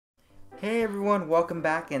Hey everyone, welcome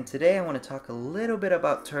back, and today I want to talk a little bit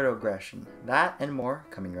about turtle aggression. That and more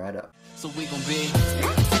coming right up. So we gon' be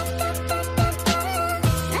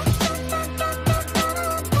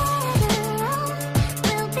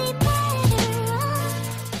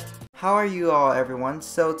How are you all, everyone?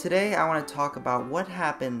 So today I want to talk about what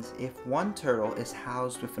happens if one turtle is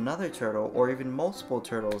housed with another turtle, or even multiple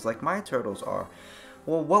turtles like my turtles are.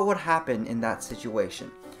 Well, what would happen in that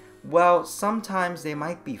situation? Well, sometimes they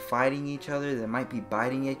might be fighting each other, they might be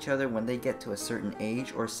biting each other when they get to a certain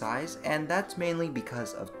age or size, and that's mainly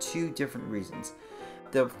because of two different reasons.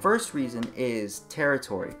 The first reason is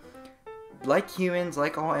territory. Like humans,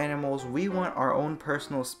 like all animals, we want our own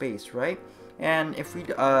personal space, right? And if we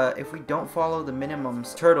don't follow the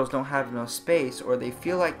minimums, turtles don't have enough space, or they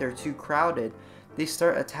feel like they're too crowded, they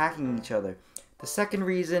start attacking each other. The second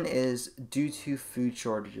reason is due to food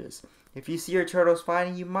shortages. If you see your turtles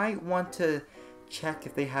fighting, you might want to check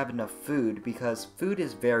if they have enough food, because food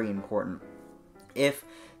is very important. If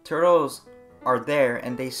turtles are there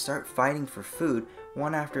and they start fighting for food,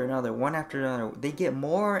 one after another, they get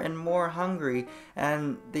more and more hungry,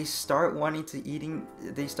 and they start to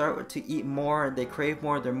eat more, they crave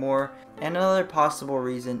more, they're more. And another possible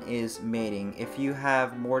reason is mating. If you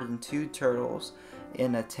have more than two turtles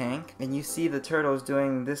in a tank and you see the turtles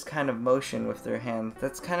doing this kind of motion with their hands,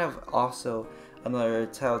 that's kind of also another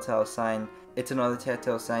telltale sign. It's another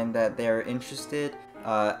telltale sign that they're interested.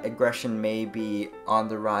 Aggression may be on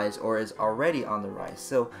the rise or is already on the rise.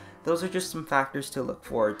 So those are just some factors to look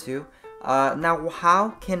forward to. Now,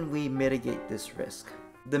 how can we mitigate this risk?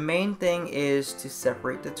 The main thing is to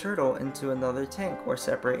separate the turtle into another tank or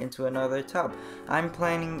separate into another tub. I'm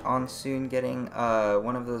planning on soon getting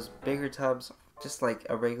one of those bigger tubs, just like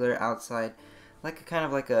a regular outside, like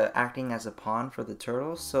acting as a pond for the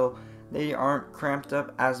turtles, so they aren't cramped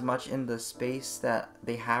up as much in the space that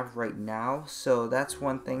they have right now. So that's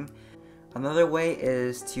one thing. Another way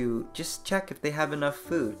is to just check if they have enough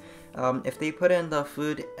food. If they put in the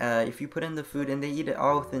food, if you put in the food and they eat it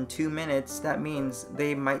all within 2 minutes, that means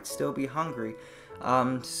they might still be hungry.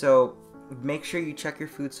 So make sure you check your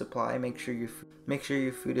food supply. Make sure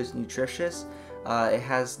your food is nutritious. It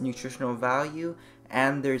has nutritional value,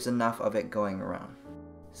 and there's enough of it going around.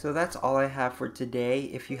 So that's all I have for today.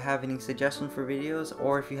 If you have any suggestions for videos,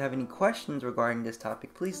 or if you have any questions regarding this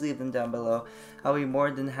topic, please leave them down below. I'll be more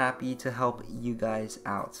than happy to help you guys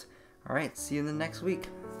out. Alright, see you in the next week.